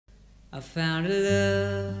I found a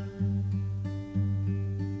love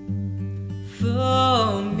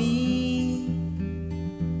for me.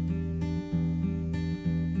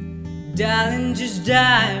 Darling, just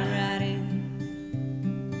dive right in,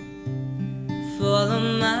 follow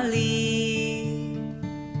my lead.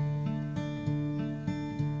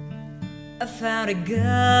 I found a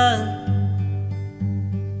girl,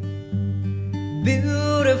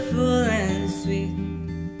 beautiful and sweet.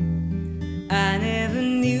 I never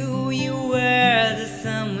knew you were the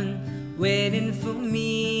someone waiting for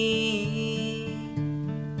me.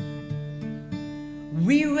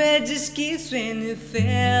 We were just kids when we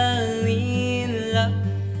fell in love,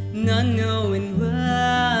 not knowing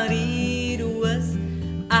what it was.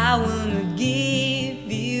 I wanna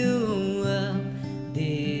give you up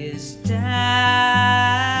this time.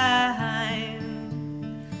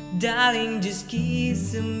 Darling, just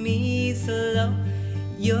kiss me slow.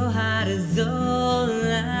 Your heart is all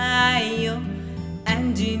I own,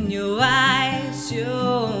 and in your eyes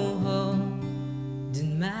you're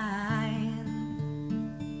holding mine.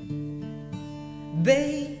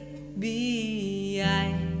 Baby,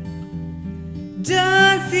 I'm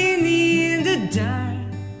dancing in the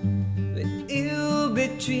dark with you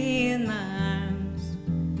between my arms,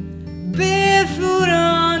 barefoot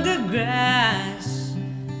on the grass,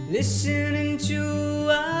 listening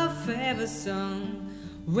to our favorite song.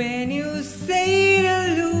 When you say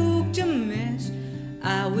to look a mess,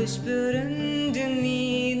 I whispered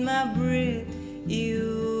underneath my breath.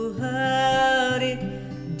 You heard it,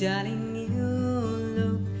 darling, you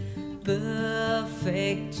look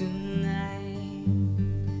perfect tonight.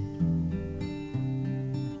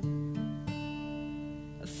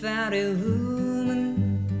 I found a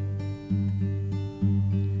woman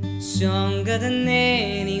stronger than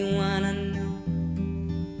anyone I know.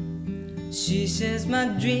 She shares my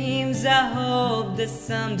dreams. I hope that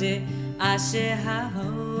someday I share her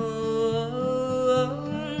home.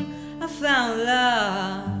 I found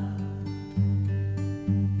love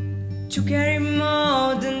to carry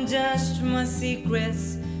more than just my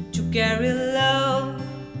secrets, to carry love,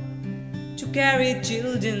 to carry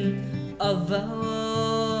children of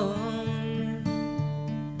our own.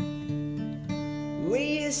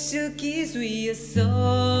 We are so kids, we are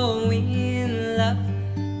so in love,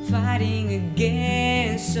 fighting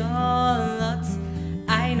against all odds.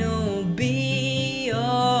 I know we'll be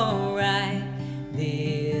alright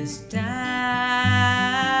this time.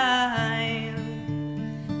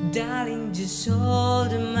 Darling, just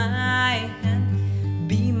hold my hand,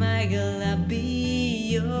 be my girl, I'll be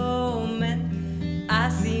your man. I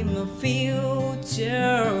see my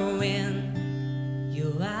future in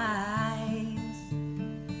your eyes.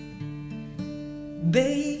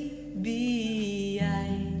 Baby,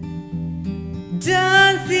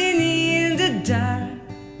 dancing in the dark,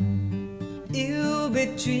 you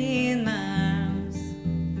between my arms,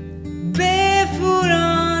 barefoot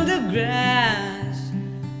on the grass,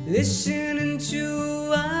 listening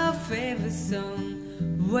to our favorite song.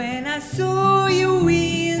 When I saw you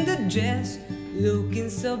in the dress, looking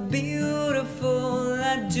so beautiful,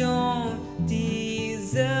 I don't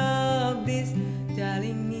deserve this.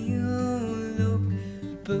 Darling, you look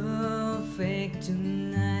perfect tonight.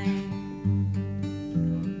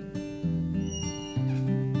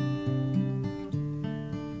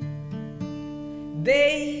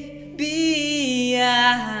 Baby,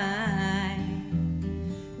 I'm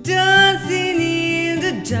dancing in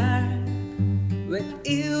the dark with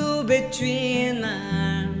you between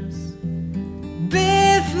my arms,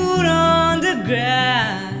 barefoot on the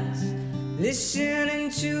grass,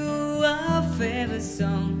 listening to our favorite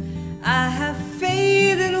song. I have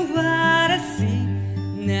faith in what I see.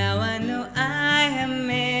 Now I know I have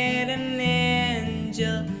met an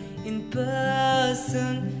angel in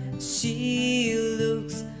person. She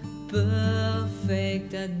looks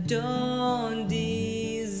perfect. I don't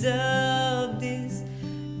deserve this.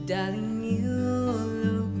 Darling, you